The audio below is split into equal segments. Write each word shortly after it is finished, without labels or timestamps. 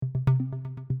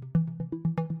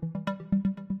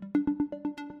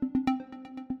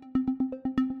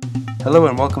Hello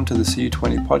and welcome to the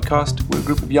CU20 podcast. We're a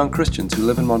group of young Christians who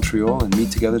live in Montreal and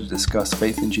meet together to discuss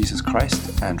faith in Jesus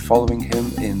Christ and following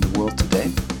Him in the world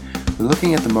today. We're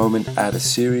looking at the moment at a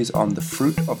series on the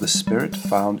fruit of the Spirit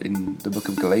found in the book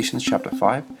of Galatians chapter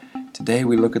 5. Today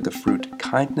we look at the fruit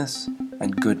kindness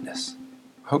and goodness.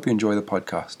 Hope you enjoy the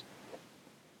podcast.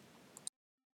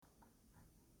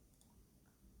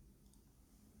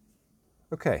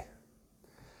 Okay,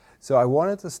 so I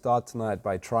wanted to start tonight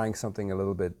by trying something a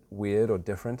little bit weird or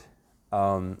different.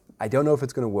 I don't know if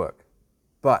it's going to work,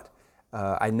 but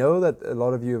I know that a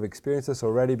lot of you have experienced this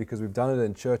already because we've done it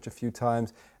in church a few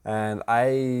times. And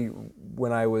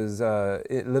when I was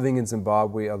living in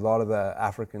Zimbabwe, a lot of the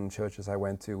African churches I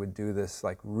went to would do this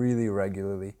like really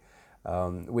regularly,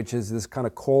 which is this kind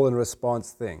of call and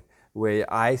response thing where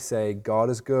I say God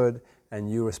is good and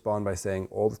you respond by saying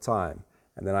all the time.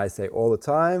 And then I say all the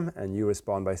time, and you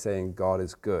respond by saying, God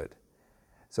is good.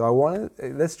 So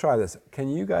let's try this. Can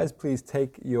you guys please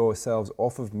take yourselves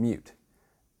off of mute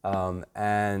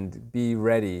and be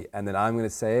ready, and then I'm going to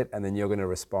say it, and then you're going to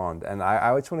respond. And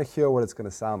I just want to hear what it's going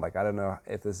to sound like. I don't know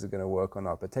if this is going to work or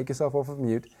not, but take yourself off of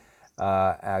mute.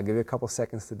 I'll give you a couple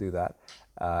seconds to do that,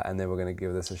 and then we're going to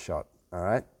give this a shot. All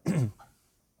right? All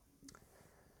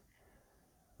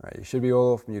right, you should be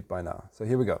all off mute by now. So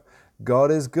here we go. God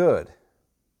is good.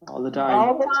 All the time.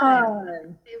 All the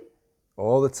time.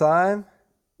 All the time?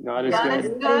 God is God is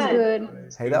good.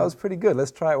 good. Hey, that was pretty good.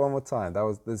 Let's try it one more time.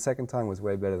 The second time was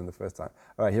way better than the first time.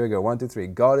 All right, here we go. 1, 2, 3.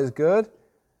 God is good.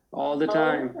 All the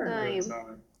time.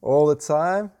 All the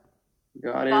time.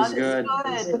 God is good.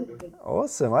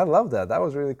 Awesome. I love that. That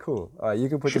was really cool. All right, you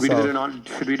can put Should yourself...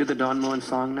 we do the Don Moen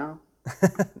song now?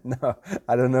 No,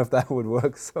 I don't know if that would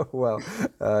work so well.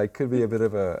 It could be a bit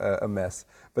of a mess.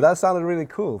 But that sounded really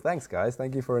cool. Thanks, guys.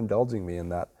 Thank you for indulging me in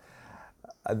that.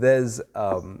 There's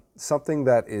something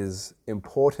that is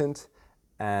important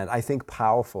and I think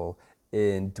powerful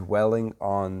in dwelling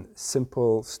on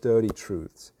simple, sturdy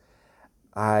truths.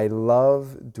 I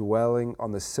love dwelling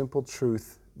on the simple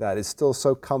truth that is still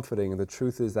so comforting, and the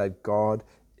truth is that God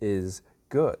is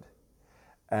good.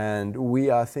 And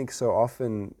we, I think, so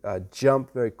often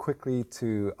jump very quickly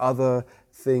to other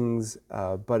things,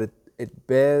 but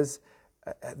there's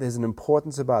an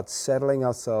importance about settling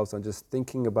ourselves on just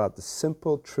thinking about the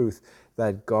simple truth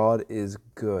that God is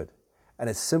good. And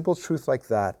a simple truth like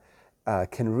that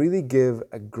can really give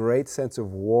a great sense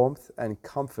of warmth and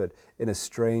comfort in a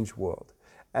strange world.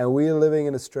 And we are living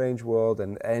in a strange world,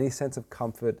 and any sense of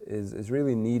comfort is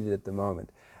really needed at the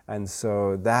moment. And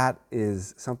so that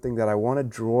is something that I want to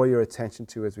draw your attention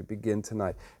to as we begin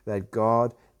tonight, that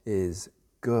God is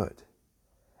good.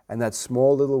 And that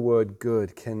small little word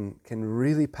good can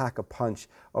really pack a punch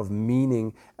of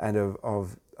meaning and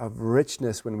of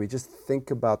richness when we just think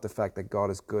about the fact that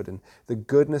God is good. And the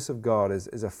goodness of God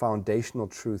is a foundational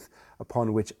truth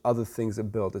upon which other things are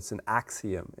built. It's an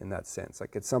axiom in that sense.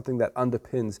 Like it's something that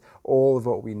underpins all of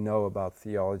what we know about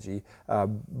theology,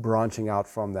 branching out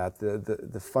from that,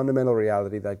 the fundamental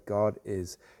reality that God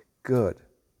is good.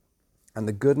 And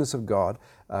the goodness of God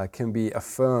can be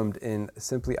affirmed in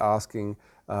simply asking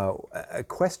a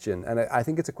question. And I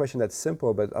think it's a question that's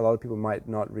simple, but a lot of people might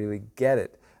not really get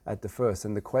it at the first.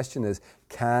 And the question is,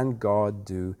 can God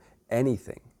do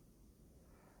anything?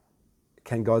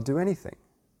 Can God do anything?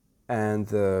 And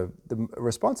the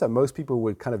response that most people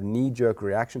would kind of knee-jerk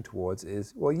reaction towards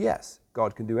is, well, yes,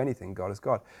 God can do anything. God is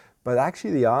God. But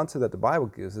actually the answer that the Bible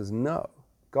gives is no.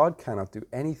 God cannot do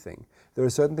anything. There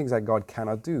are certain things that God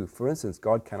cannot do. For instance,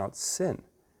 God cannot sin.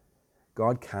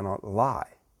 God cannot lie.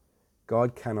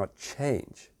 God cannot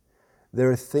change.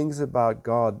 There are things about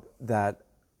God that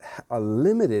are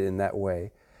limited in that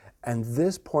way, and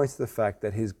this points to the fact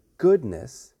that His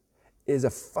goodness is a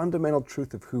fundamental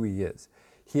truth of who He is.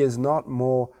 He is not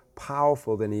more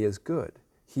powerful than He is good.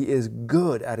 He is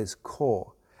good at His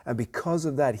core. And because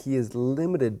of that, He is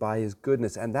limited by His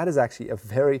goodness. And that is actually a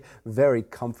very, very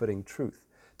comforting truth.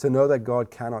 To know that God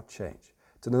cannot change.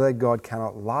 To know that God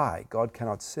cannot lie. God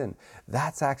cannot sin.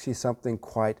 That's actually something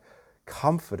quite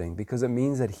comforting because it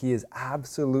means that He is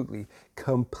absolutely,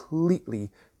 completely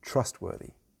trustworthy.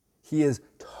 He is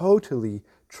totally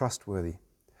trustworthy.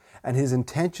 And His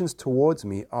intentions towards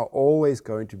me are always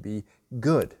going to be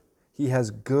good. He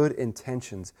has good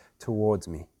intentions towards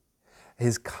me.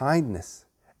 His kindness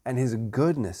and His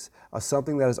goodness are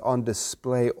something that is on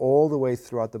display all the way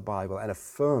throughout the Bible and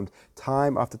affirmed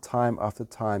time after time after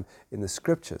time in the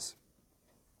Scriptures.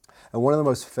 And one of the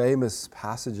most famous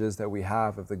passages that we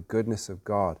have of the goodness of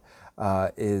God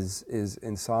is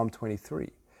in Psalm 23.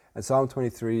 And Psalm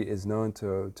 23 is known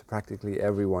to practically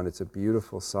everyone. It's a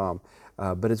beautiful psalm,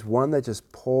 but it's one that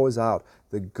just pours out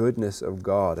the goodness of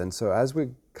God. And so as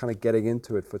we're kind of getting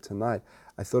into it for tonight,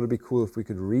 I thought it'd be cool if we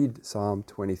could read Psalm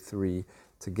 23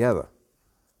 together.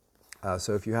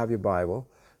 So if you have your Bible,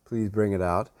 please bring it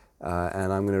out,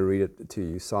 and I'm going to read it to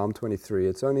you. Psalm 23.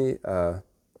 It's only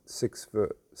six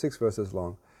verses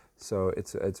long, so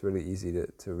it's really easy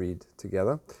to read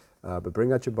together. But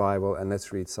bring out your Bible and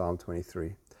let's read Psalm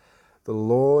 23. The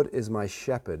Lord is my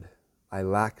shepherd, I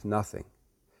lack nothing.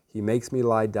 He makes me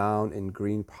lie down in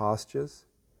green pastures.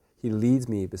 He leads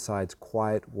me beside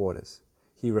quiet waters.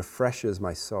 He refreshes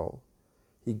my soul.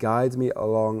 He guides me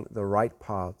along the right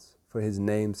paths for his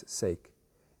name's sake.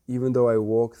 Even though I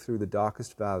walk through the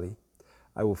darkest valley,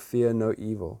 I will fear no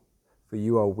evil, for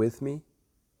you are with me.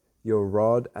 Your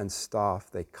rod and staff,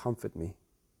 they comfort me.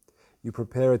 You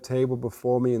prepare a table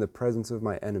before me in the presence of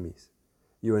my enemies.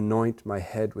 You anoint my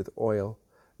head with oil,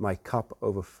 my cup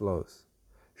overflows.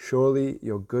 Surely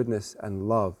your goodness and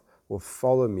love will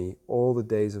follow me all the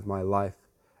days of my life,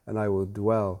 and I will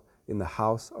dwell in the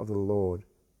house of the Lord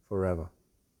forever.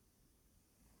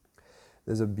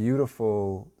 There's a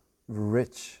beautiful,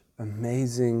 rich,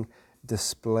 amazing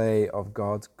display of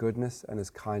God's goodness and his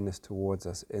kindness towards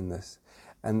us in this.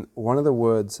 And one of the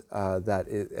words that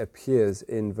appears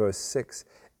in verse 6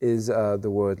 is the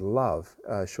word love.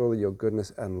 Surely your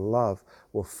goodness and love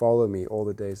will follow me all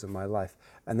the days of my life.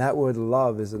 And that word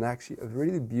love is actually a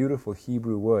really beautiful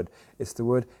Hebrew word. It's the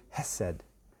word hesed.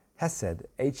 Hesed,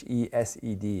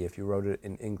 H-E-S-E-D, if you wrote it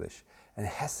in English. And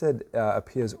hesed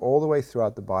appears all the way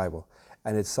throughout the Bible.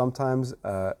 And it's sometimes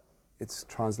it's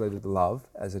translated love,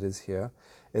 as it is here.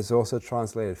 It's also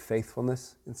translated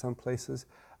faithfulness in some places,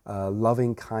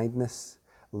 loving kindness,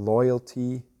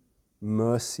 loyalty,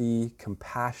 mercy,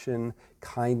 compassion,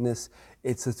 kindness.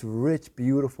 It's this rich,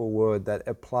 beautiful word that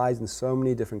applies in so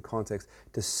many different contexts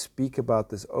to speak about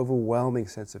this overwhelming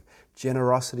sense of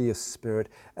generosity of spirit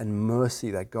and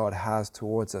mercy that God has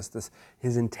towards us.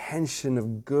 His intention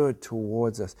of good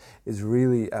towards us is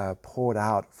really poured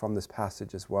out from this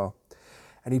passage as well.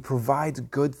 And he provides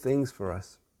good things for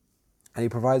us. And he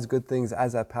provides good things,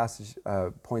 as that passage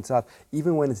points out,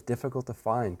 even when it's difficult to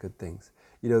find good things.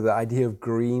 You know, the idea of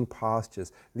green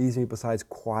pastures leads me beside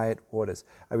quiet waters.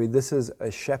 I mean, this is a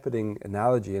shepherding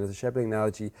analogy, and it's a shepherding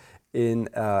analogy in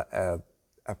a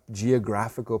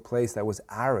geographical place that was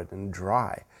arid and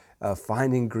dry.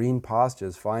 Finding green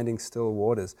pastures, finding still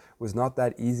waters was not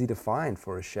that easy to find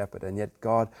for a shepherd, and yet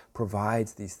God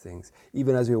provides these things.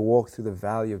 Even as we walk through the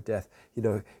valley of death, you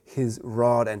know, his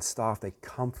rod and staff, they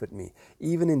comfort me.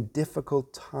 Even in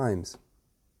difficult times,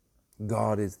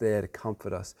 God is there to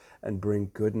comfort us and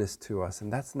bring goodness to us.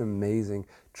 And that's an amazing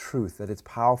truth, that it's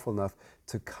powerful enough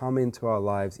to come into our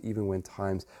lives even when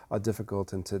times are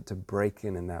difficult and to break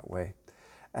in that way.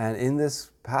 And in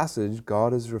this passage,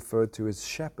 God is referred to as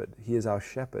shepherd. He is our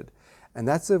shepherd. And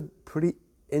that's a pretty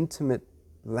intimate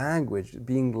language,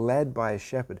 being led by a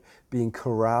shepherd, being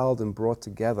corralled and brought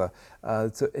together.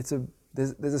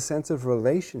 There's a sense of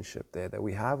relationship there that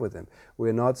we have with him.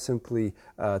 We're not simply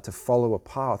to follow a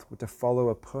path, we're to follow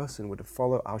a person, we're to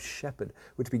follow our shepherd,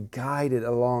 we're to be guided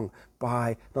along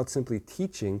by not simply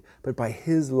teaching, but by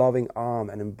his loving arm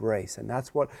and embrace. And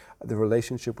that's what the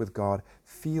relationship with God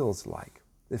feels like.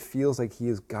 It feels like he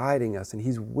is guiding us and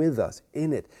he's with us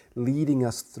in it, leading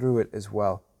us through it as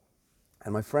well.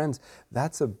 And my friends,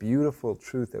 that's a beautiful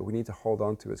truth that we need to hold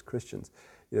on to as Christians.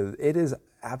 You know, it is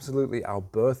absolutely our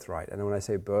birthright. And when I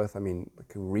say birth, I mean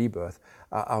like a rebirth,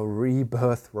 our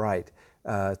rebirth right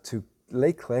to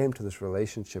lay claim to this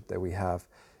relationship that we have.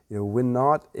 You know, we're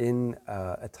not in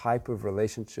a type of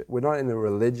relationship, we're not in a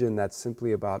religion that's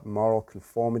simply about moral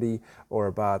conformity or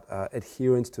about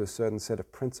adherence to a certain set of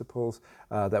principles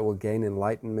that will gain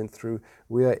enlightenment through.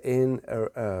 We are in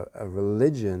a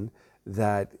religion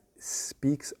that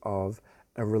speaks of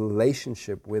a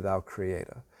relationship with our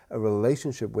Creator, a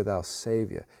relationship with our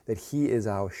Savior, that He is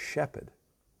our shepherd.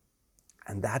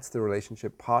 And that's the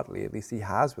relationship partly, at least He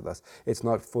has with us. It's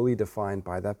not fully defined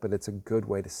by that, but it's a good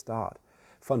way to start.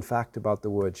 Fun fact about the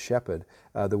word shepherd,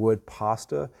 the word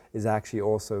pastor is actually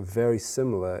also very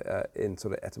similar in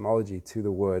sort of etymology to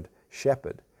the word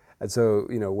shepherd. And so,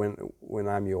 you know, when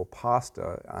I'm your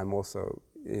pastor, I'm also,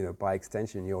 you know, by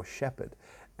extension, your shepherd.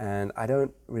 And I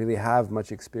don't really have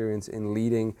much experience in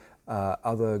leading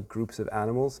other groups of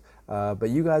animals, but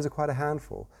you guys are quite a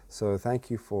handful. So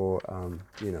thank you for,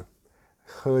 you know,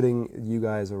 herding you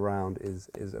guys around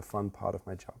is a fun part of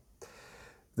my job.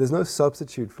 There's no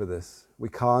substitute for this. We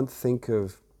can't think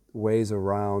of ways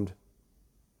around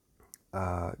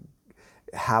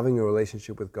having a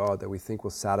relationship with God that we think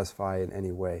will satisfy in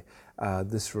any way.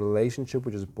 This relationship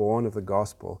which is born of the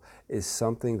gospel is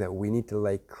something that we need to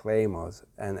lay claim of,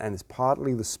 and it's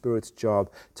partly the Spirit's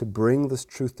job to bring this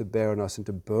truth to bear on us and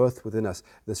to birth within us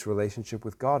this relationship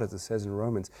with God, as it says in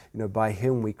Romans. By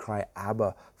Him we cry,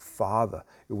 Abba, Father.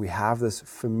 We have this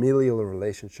familial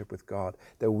relationship with God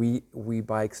that we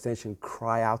by extension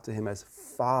cry out to Him as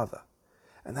Father.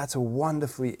 And that's a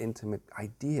wonderfully intimate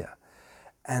idea.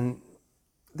 And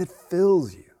that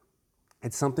fills you.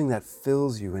 It's something that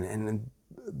fills you and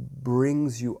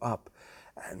brings you up.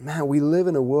 And man, we live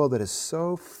in a world that is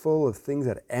so full of things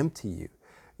that empty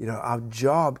you. Our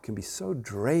job can be so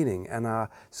draining, and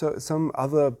some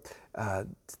other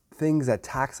things that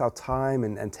tax our time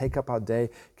and take up our day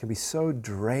can be so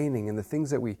draining, and the things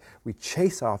that we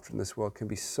chase after in this world can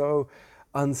be so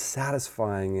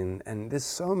unsatisfying, and there's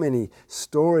so many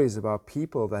stories about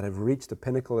people that have reached the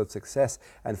pinnacle of success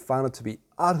and found it to be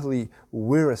utterly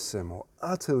wearisome or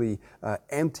utterly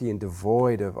empty and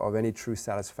devoid of any true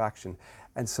satisfaction.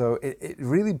 And so it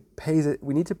really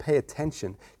we need to pay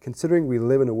attention, considering we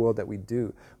live in a world that we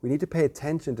do. We need to pay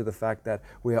attention to the fact that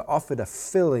we are offered a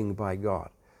filling by God.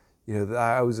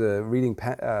 I was reading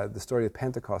the story of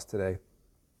Pentecost today.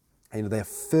 They're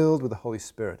filled with the Holy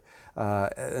Spirit.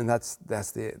 And that's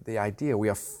the idea. We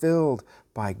are filled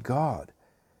by God.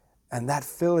 And that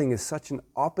filling is such an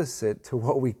opposite to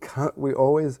what we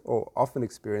always or often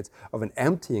experience of an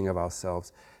emptying of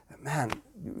ourselves. Man,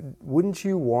 wouldn't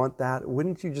you want that?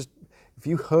 Wouldn't you just, if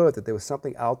you heard that there was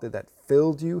something out there that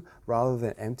filled you rather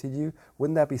than emptied you,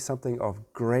 wouldn't that be something of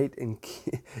great, and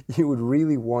you would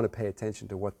really want to pay attention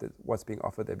to what's being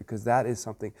offered there, because that is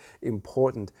something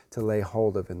important to lay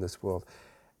hold of in this world.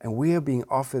 And we are being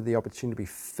offered the opportunity to be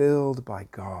filled by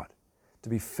God, to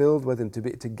be filled with Him,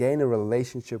 to gain a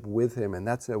relationship with Him. And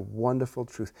that's a wonderful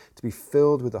truth, to be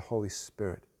filled with the Holy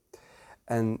Spirit.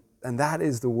 And that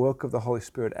is the work of the Holy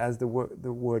Spirit. As the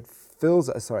word fills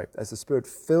us, as the Spirit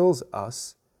fills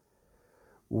us,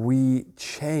 we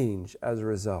change as a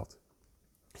result.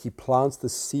 He plants the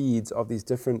seeds of these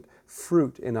different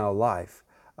fruit in our life,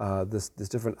 this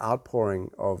different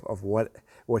outpouring of what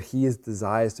He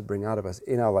desires to bring out of us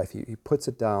in our life. He puts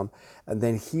it down, and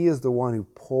then He is the one who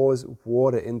pours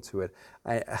water into it.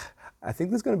 I think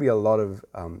there's going to be a lot of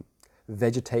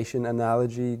vegetation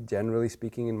analogy, generally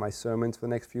speaking, in my sermons for the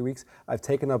next few weeks. I've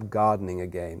taken up gardening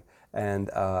again, and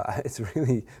it's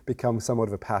really become somewhat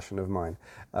of a passion of mine.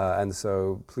 And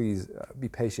so please be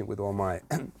patient with all my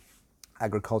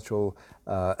agricultural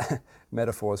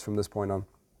metaphors from this point on.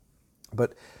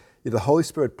 But the Holy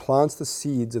Spirit plants the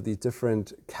seeds of these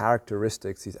different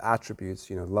characteristics, these attributes,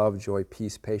 love, joy,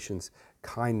 peace, patience,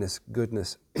 kindness,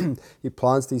 goodness. He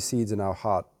plants these seeds in our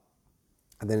heart.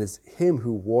 And then it's Him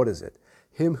who waters it,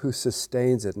 Him who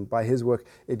sustains it, and by His work,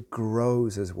 it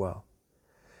grows as well.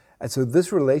 And so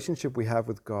this relationship we have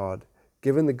with God,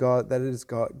 given God is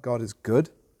good,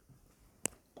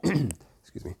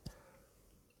 excuse me,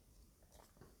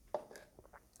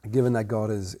 given that God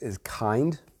is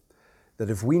kind, that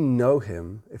if we know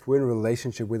Him, if we're in a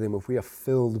relationship with Him, if we are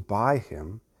filled by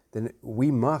Him, then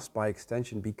we must, by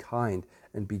extension, be kind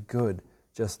and be good,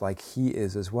 just like He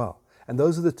is as well. And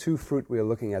those are the two fruit we are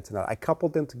looking at tonight. I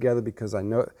coupled them together because I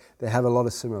know they have a lot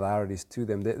of similarities to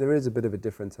them. There is a bit of a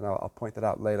difference, and I'll point that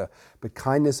out later. But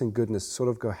kindness and goodness sort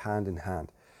of go hand in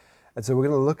hand. And so we're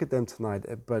going to look at them tonight,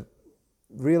 but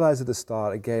realize at the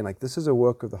start, again, like this is a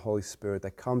work of the Holy Spirit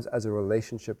that comes as a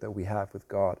relationship that we have with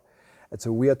God. And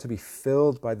so we are to be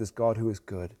filled by this God who is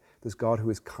good, this God who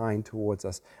is kind towards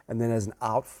us. And then as an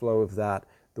outflow of that,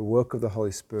 the work of the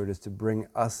Holy Spirit is to bring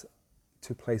us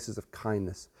to places of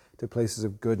kindness, to places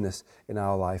of goodness in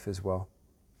our life as well.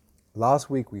 Last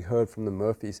week we heard from the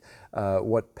Murphys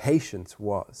what patience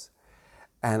was.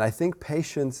 And I think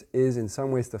patience is in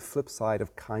some ways the flip side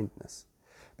of kindness,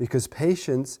 because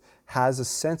patience has a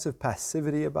sense of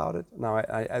passivity about it. Now,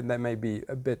 that may be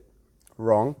a bit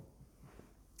wrong,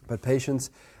 but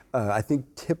patience, I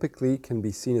think, typically can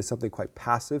be seen as something quite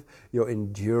passive. You're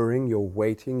enduring, you're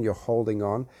waiting, you're holding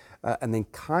on. And then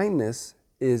kindness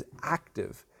is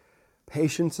active.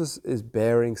 Patience is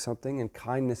bearing something, and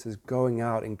kindness is going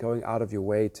out of your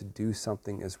way to do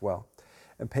something as well.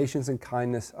 And patience and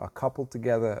kindness are coupled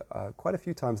together quite a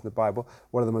few times in the Bible.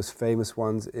 One of the most famous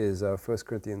ones is 1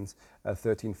 Corinthians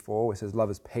 13:4, where it says,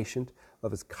 love is patient,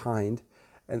 love is kind.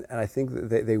 And I think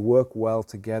that they work well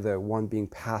together, one being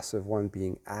passive, one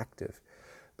being active.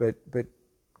 But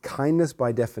kindness,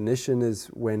 by definition, is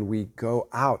when we go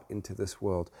out into this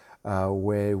world,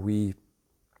 where we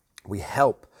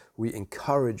help, we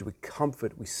encourage, we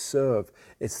comfort, we serve.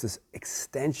 It's this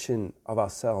extension of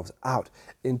ourselves out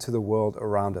into the world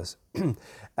around us.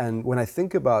 And when I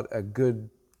think about a good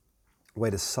way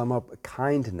to sum up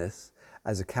kindness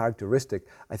as a characteristic,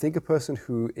 I think a person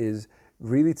who is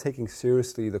really taking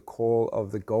seriously the call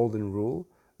of the golden rule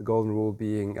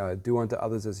being do unto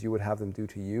others as you would have them do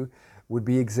to you, would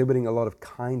be exhibiting a lot of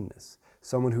kindness.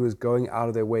 Someone who is going out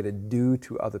of their way to do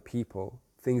to other people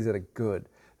things that are good,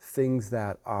 things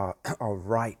that are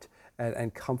right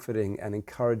and comforting and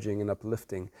encouraging and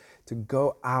uplifting, to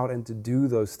go out and to do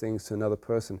those things to another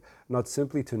person, not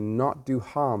simply to not do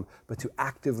harm, but to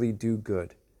actively do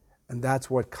good. And that's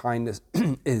what kindness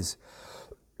is.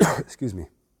 Excuse me.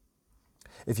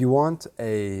 If you want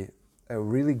a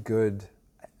really good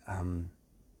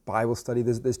Bible study,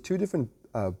 there's two different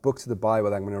books of the Bible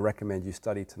that I'm going to recommend you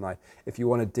study tonight if you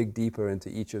want to dig deeper into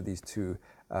each of these two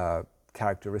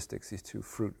characteristics, these two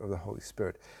fruit of the Holy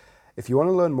Spirit. If you want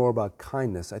to learn more about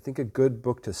kindness, I think a good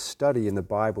book to study in the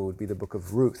Bible would be the book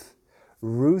of Ruth.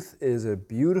 Ruth is a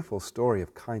beautiful story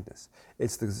of kindness.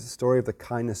 It's the story of the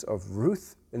kindness of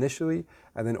Ruth initially,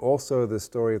 and then also the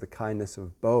story of the kindness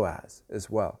of Boaz as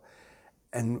well.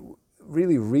 And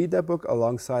really read that book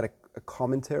alongside a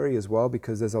commentary as well,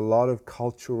 because there's a lot of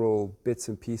cultural bits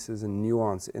and pieces and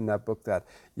nuance in that book that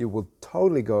you will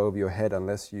totally go over your head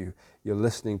unless you're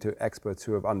listening to experts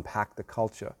who have unpacked the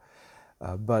culture.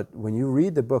 But when you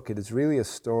read the book, it is really a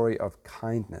story of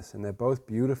kindness, and they're both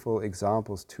beautiful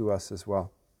examples to us as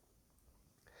well.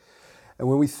 And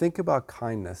when we think about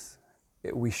kindness,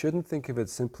 we shouldn't think of it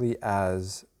simply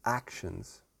as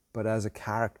actions, but as a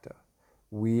character.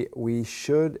 We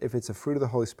should, if it's a fruit of the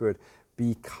Holy Spirit,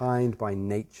 be kind by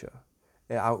nature.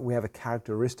 We have a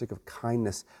characteristic of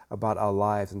kindness about our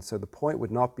lives, and so the point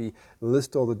would not be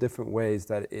list all the different ways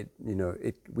that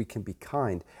we can be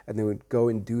kind, and then we'd go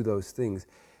and do those things.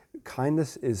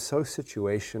 Kindness is so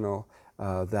situational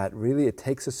that really it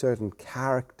takes a certain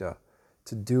character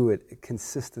to do it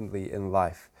consistently in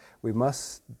life. We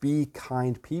must be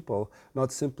kind people,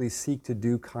 not simply seek to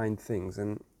do kind things.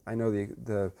 And I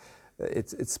know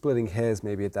it's splitting hairs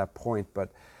maybe at that point,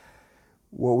 but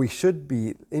what we should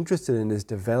be interested in is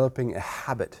developing a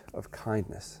habit of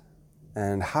kindness.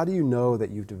 And how do you know that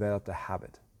you've developed a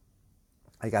habit?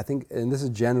 I think, and this is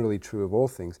generally true of all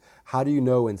things, how do you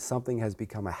know when something has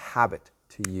become a habit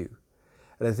to you?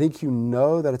 And I think you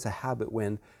know that it's a habit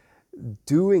when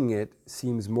doing it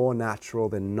seems more natural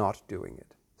than not doing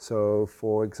it. So,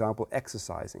 for example,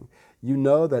 exercising. You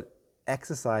know that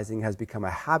exercising has become a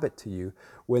habit to you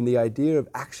when the idea of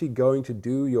actually going to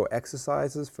do your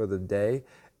exercises for the day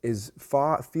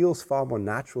feels far more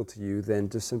natural to you than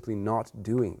just simply not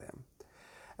doing them.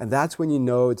 And that's when you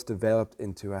know it's developed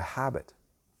into a habit.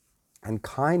 And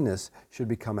kindness should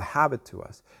become a habit to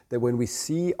us, that when we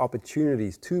see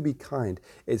opportunities to be kind,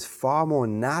 it's far more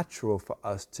natural for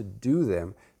us to do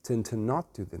them than to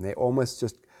not do them. They almost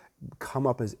just come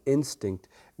up as instinct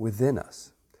within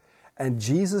us. And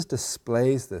Jesus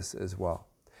displays this as well.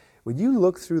 When you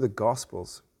look through the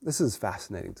Gospels, this is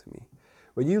fascinating to me.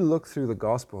 When you look through the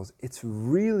Gospels, it's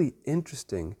really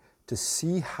interesting to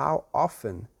see how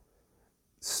often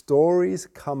stories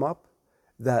come up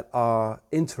that are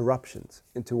interruptions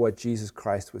into what Jesus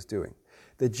Christ was doing.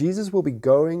 That Jesus will be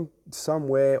going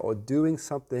somewhere or doing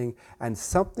something, and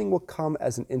something will come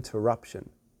as an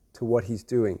interruption to what he's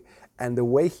doing. And the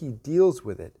way he deals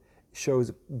with it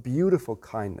shows beautiful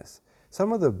kindness.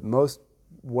 Some of the most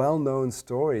well-known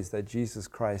stories that Jesus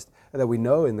Christ, that we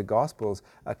know in the Gospels,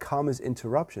 come as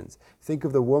interruptions. Think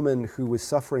of the woman who was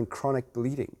suffering chronic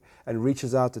bleeding and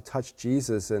reaches out to touch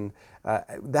Jesus, and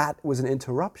that was an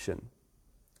interruption.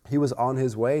 He was on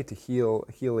his way to heal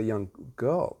a young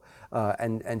girl,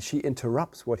 and she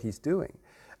interrupts what he's doing.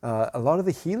 A lot of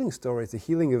the healing stories, the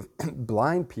healing of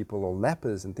blind people or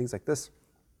lepers and things like this,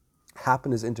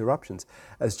 happen as interruptions.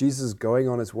 As Jesus is going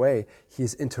on his way, he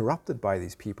is interrupted by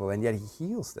these people, and yet he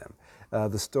heals them.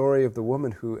 The story of the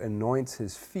woman who anoints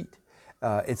his feet,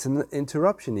 it's an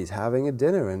interruption. He's having a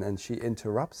dinner, and she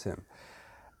interrupts him.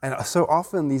 And so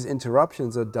often these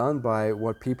interruptions are done by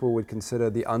what people would consider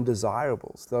the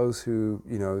undesirables, those who,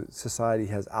 society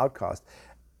has outcast.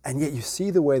 And yet you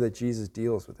see the way that Jesus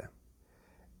deals with them.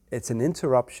 It's an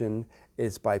interruption.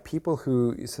 It's by people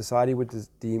who society would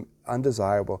deem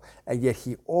undesirable, and yet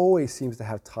he always seems to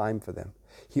have time for them.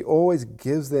 He always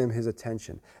gives them his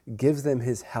attention, gives them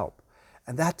his help.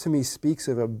 And that to me speaks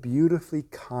of a beautifully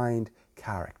kind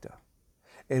character.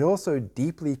 It also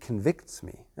deeply convicts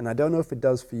me, and I don't know if it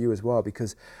does for you as well,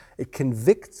 because it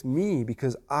convicts me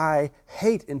because I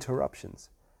hate interruptions.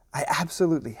 I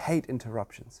absolutely hate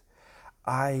interruptions.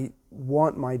 I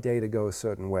want my day to go a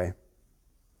certain way.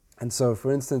 And so,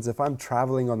 for instance, if I'm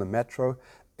traveling on the metro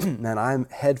and I'm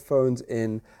headphones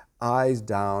in, eyes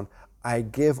down, I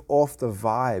give off the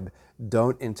vibe,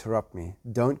 don't interrupt me,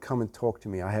 don't come and talk to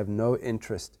me. I have no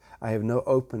interest, I have no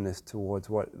openness towards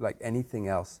anything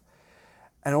else.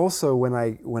 And also when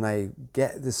I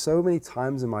get, there's so many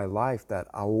times in my life that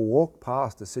I'll walk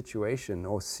past a situation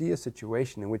or see a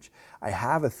situation in which I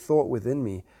have a thought within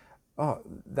me, oh,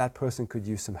 that person could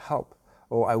use some help.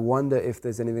 Or I wonder if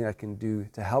there's anything I can do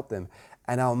to help them.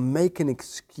 And I'll make an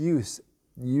excuse.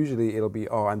 Usually it'll be,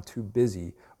 oh, I'm too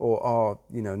busy, or, oh,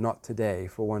 not today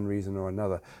for one reason or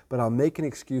another. But I'll make an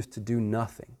excuse to do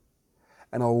nothing.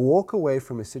 And I'll walk away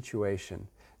from a situation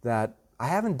that I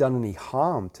haven't done any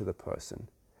harm to the person,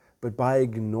 but by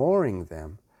ignoring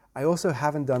them, I also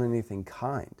haven't done anything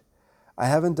kind. I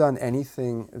haven't done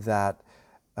anything that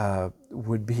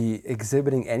would be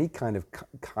exhibiting any kind of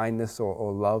kindness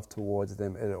or love towards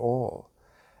them at all.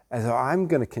 And so I'm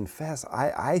going to confess,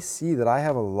 I see that I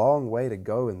have a long way to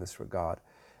go in this regard,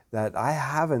 that I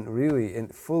haven't really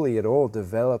fully at all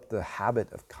developed the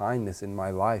habit of kindness in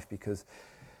my life because,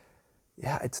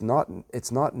 yeah, it's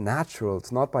not natural.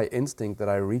 It's not by instinct that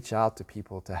I reach out to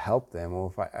people to help them,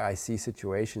 or if I see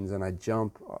situations and I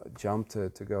jump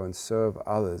to go and serve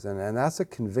others. And that's a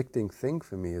convicting thing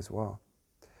for me as well.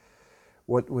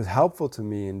 What was helpful to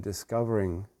me in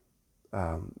discovering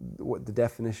what the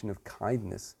definition of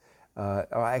kindness,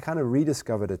 I kind of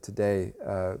rediscovered it today.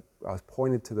 I was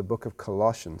pointed to the book of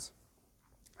Colossians.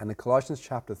 And in Colossians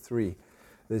chapter 3,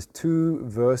 there's two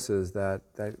verses that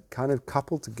kind of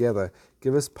coupled together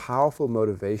give us powerful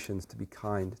motivations to be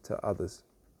kind to others.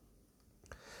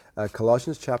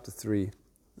 Colossians chapter 3,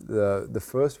 the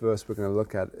first verse we're going to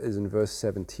look at is in verse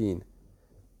 17.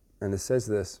 And it says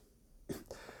this,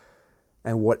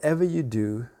 "And whatever you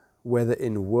do, whether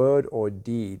in word or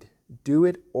deed, do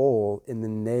it all in the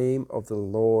name of the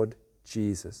Lord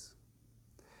Jesus."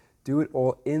 Do it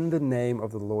all in the name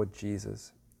of the Lord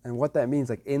Jesus. And what that means,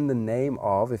 like in the name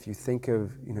of, if you think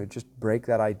of, just break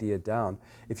that idea down.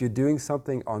 If you're doing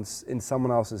something in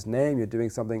someone else's name, you're doing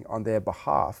something on their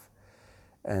behalf.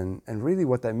 And really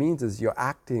what that means is you're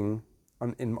acting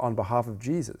on behalf of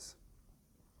Jesus.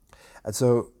 And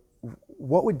so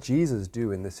what would Jesus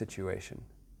do in this situation?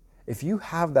 If you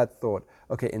have that thought,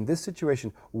 okay, in this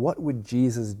situation, what would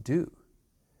Jesus do?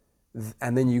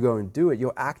 And then you go and do it,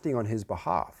 you're acting on his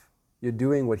behalf. You're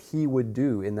doing what he would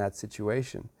do in that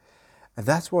situation. And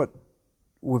that's what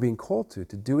we're being called to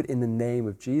do it in the name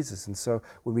of Jesus. And so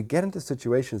when we get into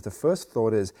situations, the first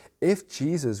thought is, if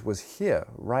Jesus was here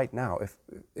right now, if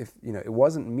it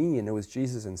wasn't me and it was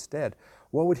Jesus instead,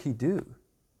 what would he do?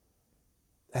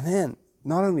 And then,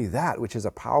 not only that, which is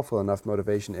a powerful enough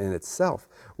motivation in itself,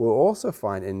 we'll also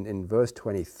find in verse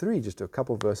 23, just a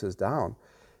couple verses down,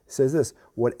 it says this,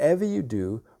 "Whatever you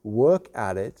do, work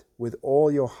at it with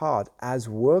all your heart as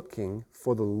working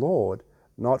for the Lord,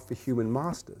 not for human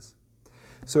masters."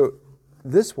 So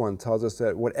this one tells us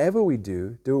that whatever we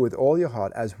do, do it with all your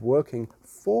heart as working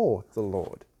for the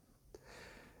Lord.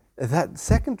 That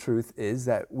second truth is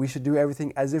that we should do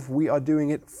everything as if we are doing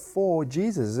it for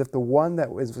Jesus, as if the one that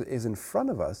is in front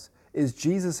of us is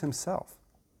Jesus himself.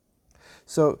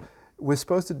 So we're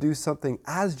supposed to do something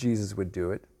as Jesus would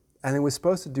do it, and then we're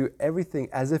supposed to do everything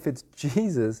as if it's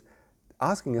Jesus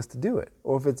asking us to do it,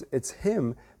 or if it's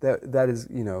him that is,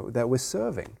 that we're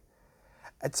serving.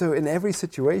 And so in every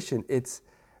situation, it's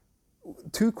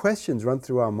two questions run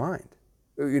through our mind.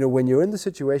 When you're in the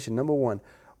situation, number one,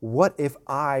 what if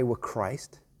I were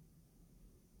Christ?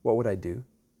 What would I do?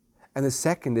 And the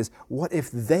second is, what if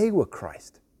they were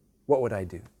Christ? What would I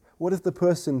do? What if the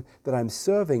person that I'm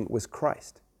serving was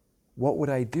Christ? What would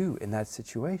I do in that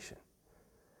situation?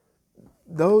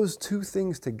 Those two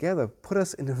things together put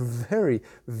us in a very,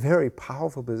 very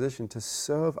powerful position to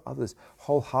serve others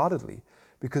wholeheartedly,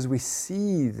 because we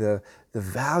see the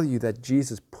value that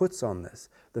Jesus puts on this,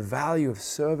 the value of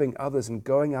serving others and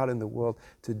going out in the world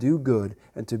to do good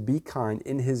and to be kind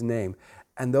in his name.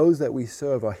 And those that we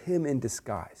serve are him in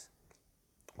disguise.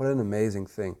 What an amazing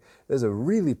thing. There's a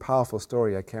really powerful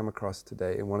story I came across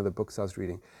today in one of the books I was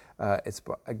reading. It's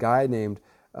a guy named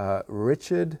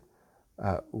Richard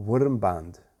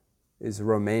Wurmband, is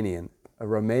Romanian, a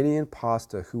Romanian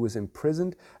pastor who was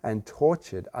imprisoned and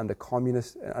tortured under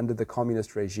the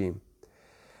communist regime.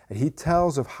 And he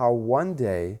tells of how one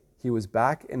day he was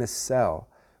back in a cell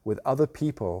with other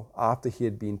people after he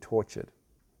had been tortured.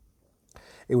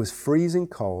 It was freezing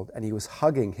cold and he was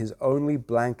hugging his only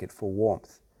blanket for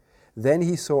warmth. Then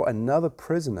he saw another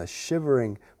prisoner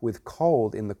shivering with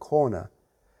cold in the corner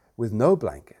with no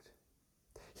blanket.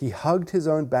 He hugged his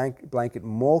own blanket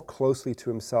more closely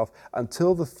to himself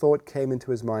until the thought came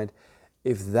into his mind,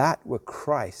 if that were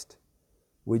Christ,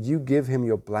 would you give him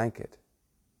your blanket?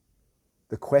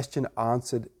 The question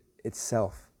answered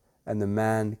itself, and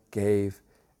he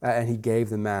gave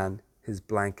the man his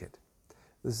blanket.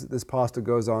 This pastor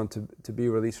goes on to be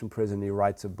released from prison. He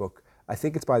writes a book. I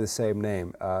think it's by the same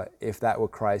name. If that were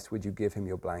Christ, would you give him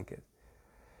your blanket?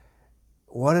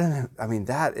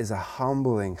 That is a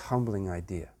humbling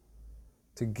idea.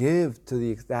 To give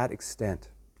to that extent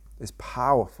is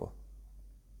powerful.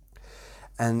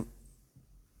 And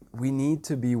we need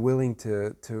to be willing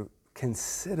to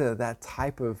consider that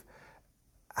type of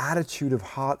attitude of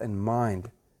heart and mind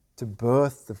to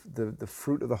birth the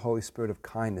fruit of the Holy Spirit of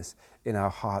kindness in our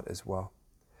heart as well.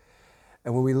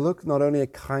 And when we look not only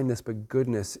at kindness but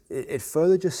goodness, it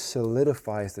further just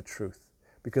solidifies the truth.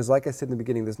 Because like I said in the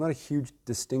beginning, there's not a huge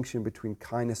distinction between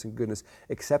kindness and goodness,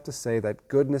 except to say that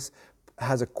goodness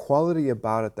has a quality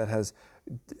about it that has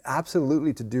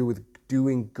absolutely to do with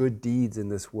doing good deeds in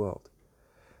this world.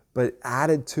 But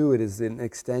added to it is an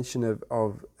extension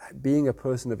of being a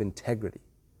person of integrity,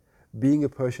 being a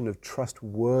person of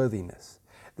trustworthiness.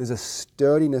 There's a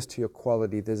sturdiness to your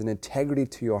quality, there's an integrity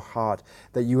to your heart,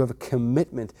 that you have a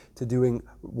commitment to doing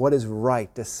what is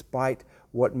right despite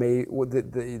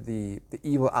the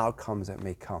evil outcomes that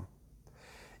may come.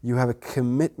 You have a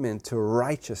commitment to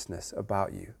righteousness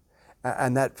about you.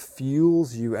 And that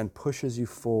fuels you and pushes you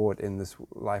forward in this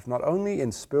life, not only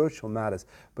in spiritual matters,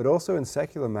 but also in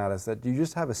secular matters, that you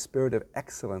just have a spirit of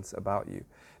excellence about you,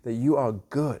 that you are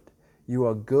good. You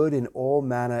are good in all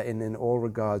manner and in all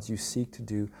regards. You seek to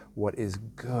do what is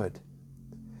good.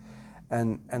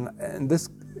 And this,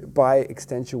 by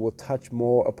extension, will touch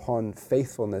more upon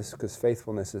faithfulness, because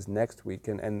faithfulness is next week,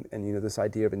 and this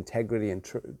idea of integrity and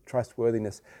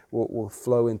trustworthiness will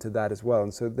flow into that as well.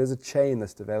 And so there's a chain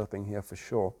that's developing here for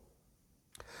sure.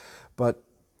 But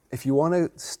if you want to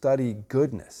study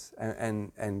goodness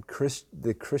and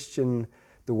the Christian,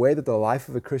 the way that the life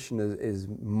of a Christian is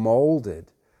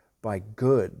molded by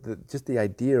good, just the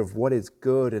idea of what is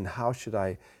good and how should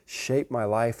I shape my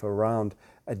life around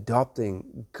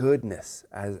adopting goodness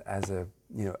as a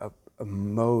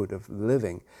mode of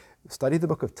living. Study the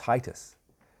book of Titus.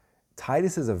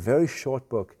 Titus is a very short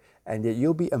book, and yet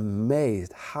you'll be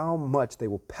amazed how much they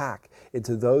will pack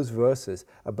into those verses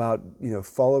about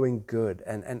following good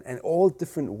and all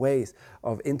different ways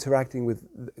of interacting with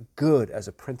good as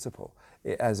a principle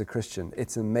as a Christian.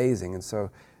 It's amazing. And so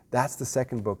that's the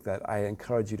second book that I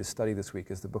encourage you to study this week,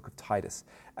 is the book of Titus.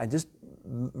 And just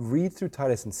read through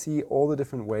Titus and see all the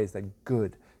different ways that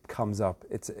good comes up.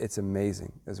 It's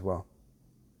amazing as well.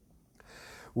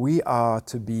 We are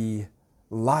to be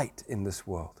light in this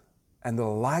world. And the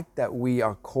light that we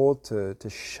are called to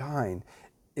shine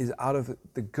is out of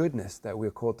the goodness that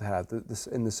we're called to have.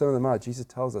 In the Sermon on the Mount, Jesus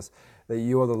tells us that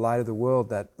you are the light of the world,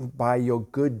 that by your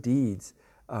good deeds,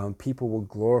 people will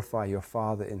glorify your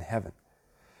Father in heaven.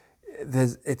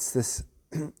 It's this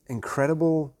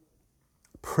incredible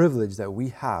privilege that we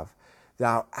have, that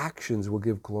our actions will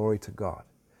give glory to God.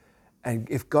 And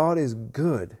if God is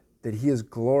good, that He is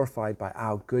glorified by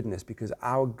our goodness, because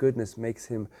our goodness makes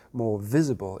Him more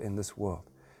visible in this world,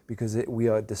 because we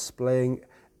are displaying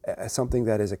something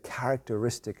that is a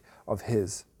characteristic of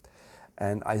His.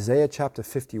 And Isaiah chapter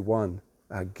 51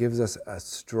 gives us a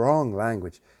strong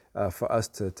language for us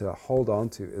to hold on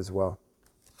to as well.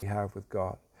 We have with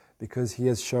God. Because He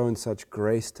has shown such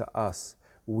grace to us,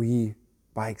 we,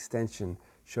 by extension,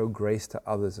 show grace to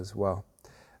others as well.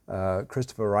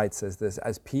 Christopher Wright says this: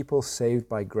 as people saved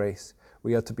by grace,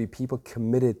 we are to be people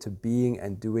committed to being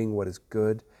and doing what is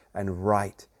good and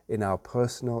right in our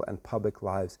personal and public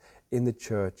lives, in the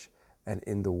church and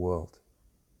in the world.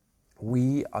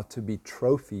 We are to be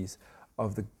trophies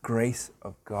of the grace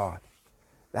of God.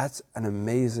 That's an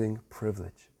amazing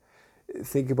privilege.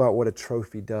 Think about what a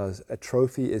trophy does. A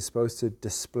trophy is supposed to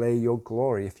display your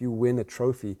glory. If you win a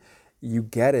trophy, you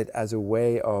get it as a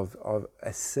way of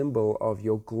a symbol of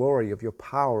your glory, of your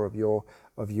power, of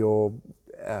your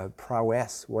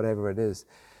prowess, whatever it is.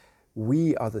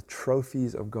 We are the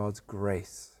trophies of God's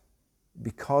grace.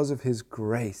 Because of His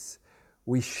grace,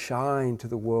 we shine to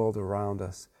the world around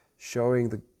us, showing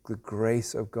the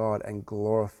grace of God and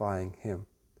glorifying Him.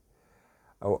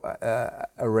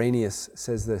 Irenaeus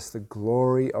says this: the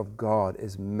glory of God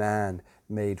is man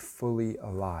made fully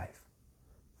alive.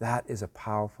 That is a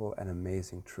powerful and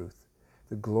amazing truth.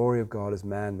 The glory of God is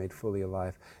man made fully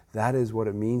alive. That is what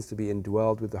it means to be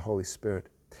indwelled with the Holy Spirit.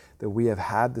 That we have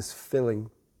had this filling,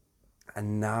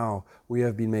 and now we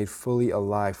have been made fully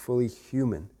alive, fully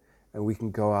human, and we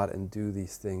can go out and do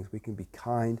these things. We can be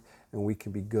kind and we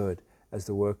can be good as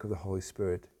the work of the Holy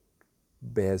Spirit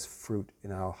bears fruit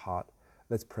in our heart.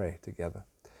 Let's pray together.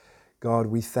 God,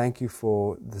 we thank you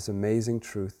for this amazing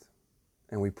truth,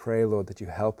 and we pray, Lord, that you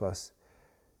help us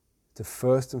to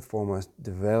first and foremost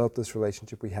develop this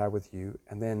relationship we have with you,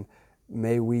 and then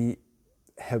may we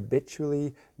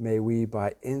habitually, may we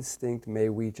by instinct, may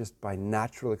we just by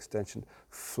natural extension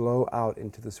flow out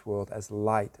into this world as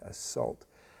light, as salt,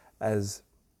 as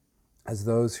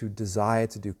those who desire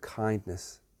to do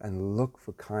kindness and look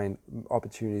for kind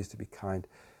opportunities to be kind,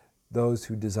 those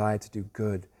who desire to do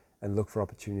good and look for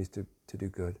opportunities to do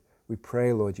good. We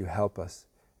pray, Lord, you help us,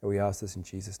 and we ask this in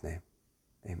Jesus' name.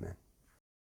 Amen.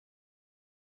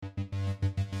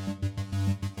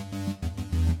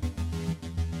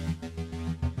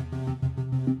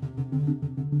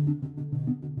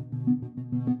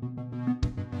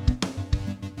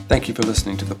 Thank you for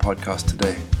listening to the podcast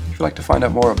today. If you'd like to find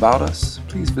out more about us,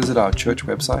 please visit our church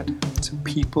website. It's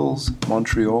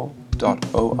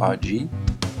peoplesmontreal.org,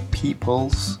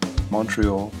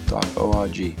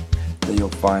 peoplesmontreal.org. There you'll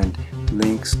find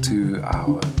links to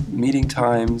our meeting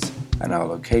times and our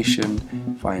location,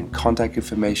 find contact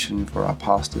information for our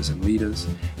pastors and leaders,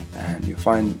 and you'll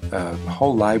find a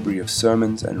whole library of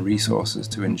sermons and resources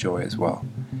to enjoy as well.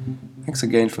 Thanks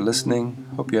again for listening.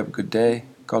 Hope you have a good day.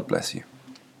 God bless you.